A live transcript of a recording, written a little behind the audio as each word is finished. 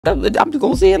I'm just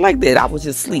gonna say it like that. I was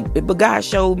just asleep, but God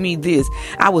showed me this.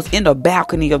 I was in the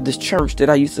balcony of this church that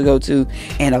I used to go to,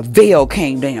 and a veil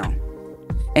came down,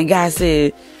 and God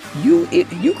said, you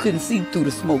couldn't see through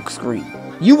the smoke screen.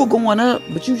 You were going up,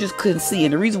 but you just couldn't see.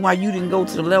 And the reason why you didn't go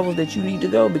to the levels that you need to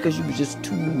go, because you were just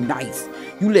too nice.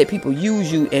 You let people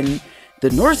use you. And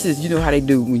the nurses, you know how they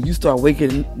do when you start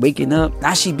waking up.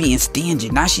 Now she being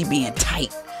stingy. Now she being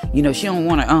tight. You know, she don't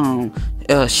want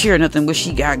to share nothing what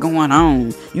she got going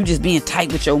on. You just being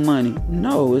tight with your money.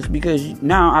 No, it's because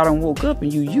now I done woke up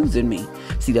and you using me.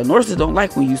 See, the nurses don't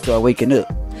like when you start waking up.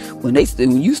 When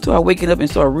you start waking up and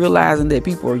start realizing that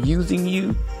people are using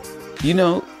you, you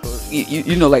know,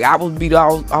 like I would be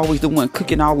always the one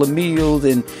cooking all the meals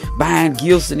and buying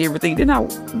gifts and everything. Then I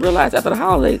realized after the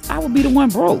holidays, I would be the one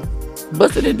broke,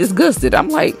 busted and disgusted. I'm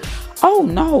like, oh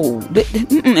no,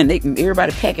 and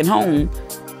everybody packing home,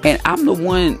 and I'm the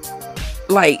one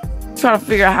like trying to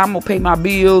figure out how I'm gonna pay my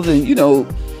bills, and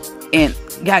and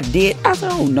got debt. I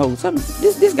said, oh no,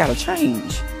 this gotta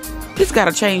change. This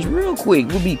gotta change real quick.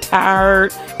 We'll be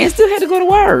tired and still had to go to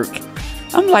work.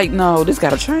 I'm like, no, this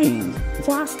gotta change.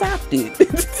 So I stopped it.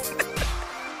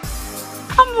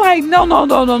 I'm like,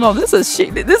 no. This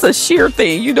is a sheer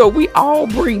thing. We all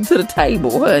bring to the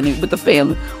table, honey, with the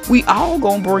family. We all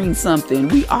gonna bring something.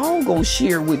 We all gonna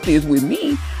share with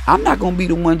me. I'm not gonna be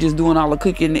the one just doing all the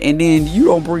cooking, and then you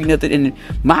don't bring nothing, and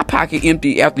my pocket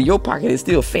empty after your pocket is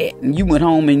still fat, and you went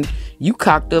home and you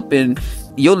cocked up and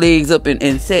your legs up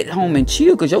and sat home and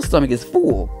chill because your stomach is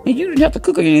full and you didn't have to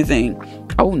cook or anything.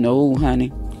 Oh no,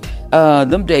 honey.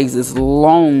 Them days is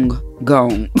long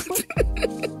gone.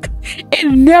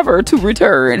 And never to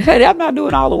return. Honey, I'm not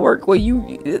doing all the work where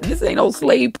this ain't no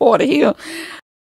slave part of here.